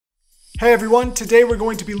Hey everyone, today we're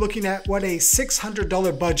going to be looking at what a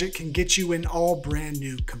 $600 budget can get you in all brand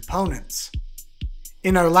new components.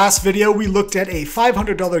 In our last video, we looked at a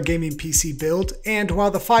 $500 gaming PC build, and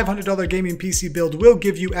while the $500 gaming PC build will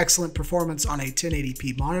give you excellent performance on a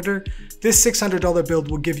 1080p monitor, this $600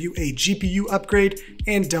 build will give you a GPU upgrade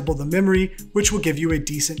and double the memory, which will give you a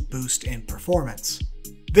decent boost in performance.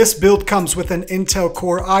 This build comes with an Intel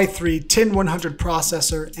Core i3-10100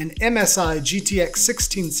 processor, an MSI GTX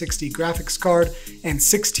 1660 graphics card, and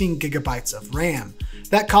 16 GB of RAM.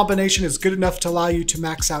 That combination is good enough to allow you to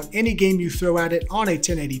max out any game you throw at it on a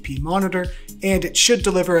 1080p monitor, and it should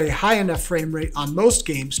deliver a high enough frame rate on most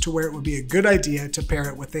games to where it would be a good idea to pair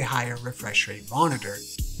it with a higher refresh rate monitor.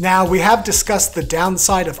 Now, we have discussed the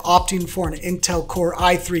downside of opting for an Intel Core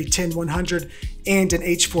i3-10100 and an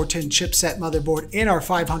H410 chipset motherboard in our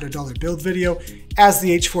 $500 build video, as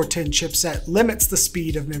the H410 chipset limits the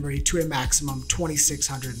speed of memory to a maximum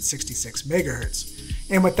 2666 MHz.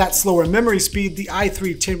 And with that slower memory speed, the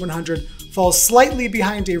i3-10100 falls slightly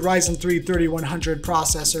behind a Ryzen 3 3100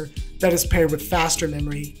 processor that is paired with faster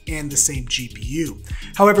memory and the same GPU.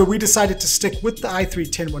 However, we decided to stick with the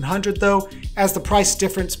i3-10100 though, as the price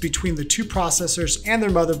difference between the two processors and their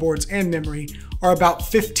motherboards and memory are about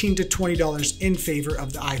 $15 to $20 in favor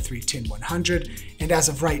of the i3-10100. And as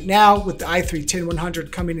of right now, with the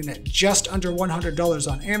i3-10100 coming in at just under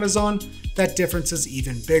 $100 on Amazon, that difference is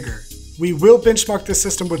even bigger. We will benchmark this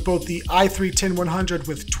system with both the i3-10100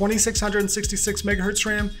 with 2666 MHz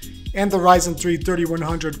RAM and the Ryzen 3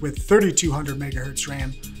 3100 with 3200 MHz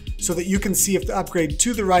RAM, so that you can see if the upgrade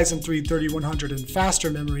to the Ryzen 3 3100 and faster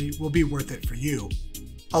memory will be worth it for you.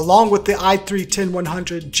 Along with the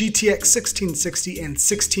i3-10100, GTX 1660 and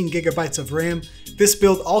 16 GB of RAM, this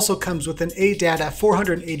build also comes with an ADATA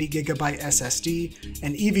 480GB SSD,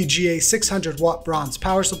 an EVGA 600W bronze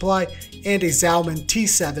power supply, and a Zalman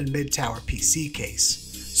T7 mid-tower PC case.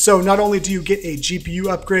 So not only do you get a GPU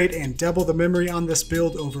upgrade and double the memory on this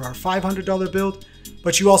build over our $500 build,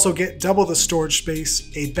 but you also get double the storage space,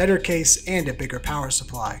 a better case, and a bigger power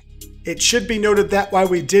supply. It should be noted that while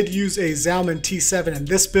we did use a Zalman T7 in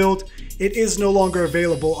this build, it is no longer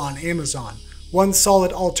available on Amazon. One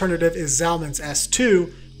solid alternative is Zalman's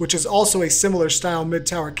S2, which is also a similar style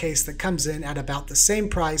mid-tower case that comes in at about the same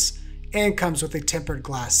price and comes with a tempered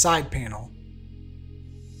glass side panel.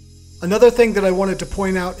 Another thing that I wanted to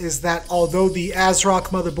point out is that although the ASRock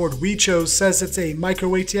motherboard we chose says it's a micro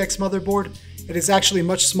ATX motherboard, it is actually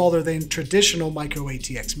much smaller than traditional micro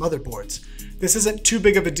ATX motherboards. This isn't too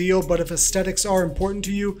big of a deal, but if aesthetics are important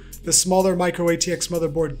to you, the smaller micro ATX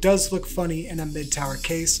motherboard does look funny in a mid-tower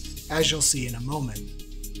case, as you'll see in a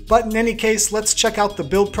moment. But in any case, let's check out the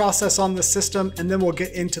build process on this system and then we'll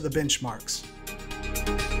get into the benchmarks.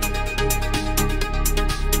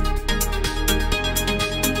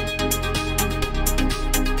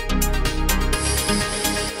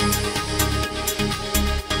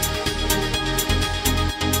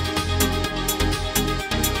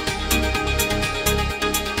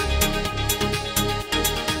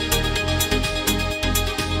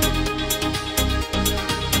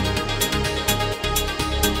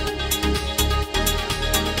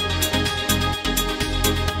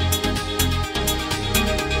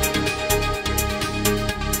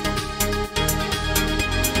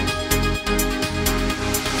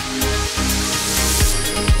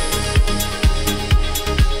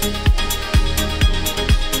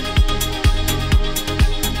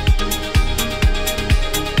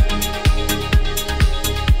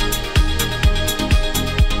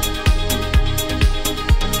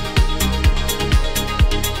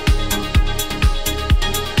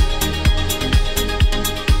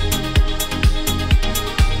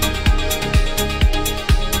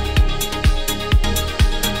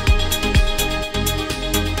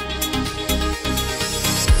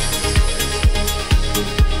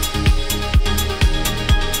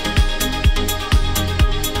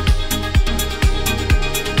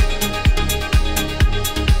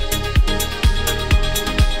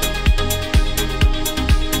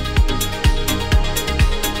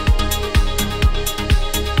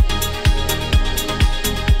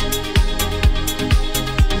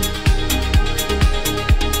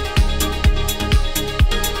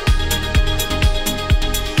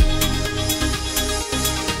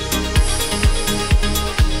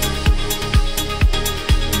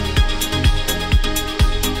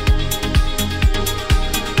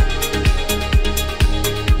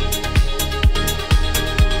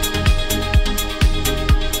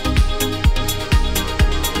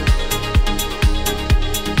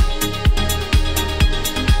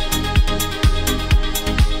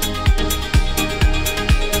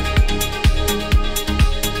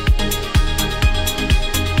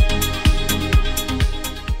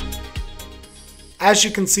 As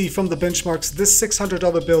you can see from the benchmarks, this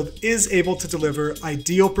 $600 build is able to deliver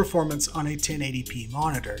ideal performance on a 1080p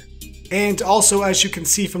monitor. And also, as you can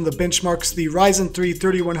see from the benchmarks, the Ryzen 3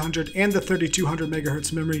 3100 and the 3200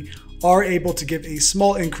 MHz memory are able to give a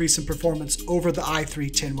small increase in performance over the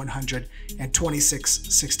i3-10100 and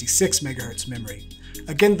 2666 MHz memory.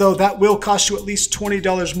 Again though, that will cost you at least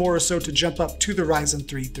 $20 more or so to jump up to the Ryzen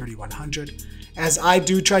 3 3100. As I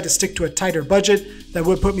do try to stick to a tighter budget, that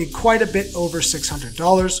would put me quite a bit over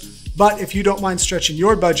 $600. But if you don't mind stretching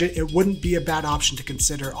your budget, it wouldn't be a bad option to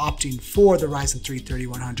consider opting for the Ryzen 3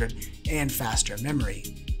 3100 and faster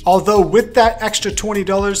memory. Although with that extra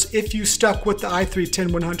 $20, if you stuck with the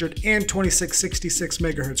i3-10100 and 2666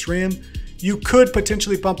 MHz RAM, you could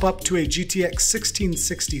potentially bump up to a GTX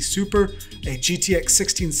 1660 Super, a GTX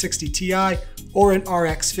 1660 Ti, or an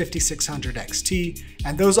RX 5600 XT,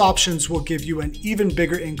 and those options will give you an even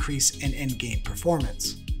bigger increase in in-game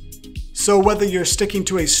performance. So whether you're sticking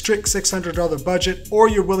to a strict $600 budget or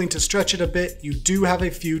you're willing to stretch it a bit, you do have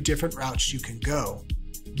a few different routes you can go.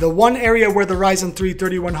 The one area where the Ryzen 3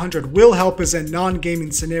 3100 will help is in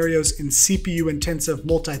non-gaming scenarios in CPU-intensive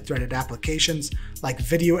multi-threaded applications like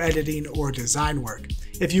video editing or design work.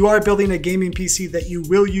 If you are building a gaming PC that you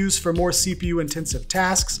will use for more CPU-intensive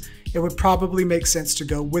tasks, it would probably make sense to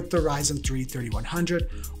go with the Ryzen 3 3100,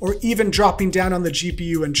 or even dropping down on the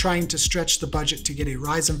GPU and trying to stretch the budget to get a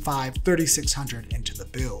Ryzen 5 3600 into the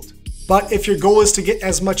build. But if your goal is to get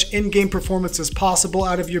as much in-game performance as possible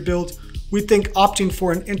out of your build, we think opting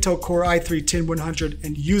for an Intel Core i3-10100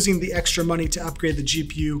 and using the extra money to upgrade the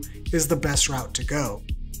GPU is the best route to go.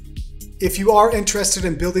 If you are interested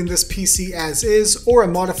in building this PC as is or a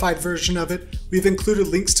modified version of it, we've included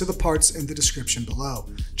links to the parts in the description below.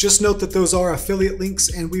 Just note that those are affiliate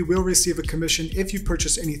links and we will receive a commission if you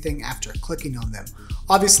purchase anything after clicking on them.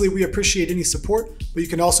 Obviously, we appreciate any support, but you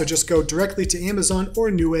can also just go directly to Amazon or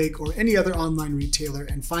Newegg or any other online retailer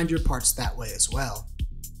and find your parts that way as well.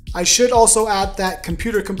 I should also add that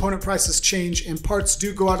computer component prices change and parts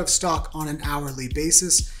do go out of stock on an hourly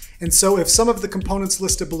basis. And so if some of the components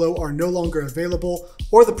listed below are no longer available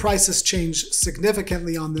or the prices change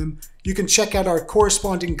significantly on them, you can check out our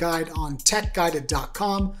corresponding guide on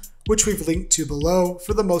techguided.com, which we've linked to below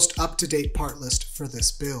for the most up-to-date part list for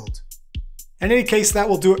this build. In any case, that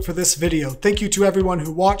will do it for this video. Thank you to everyone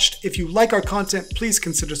who watched. If you like our content, please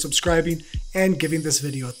consider subscribing and giving this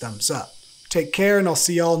video a thumbs up. Take care, and I'll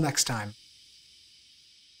see y'all next time.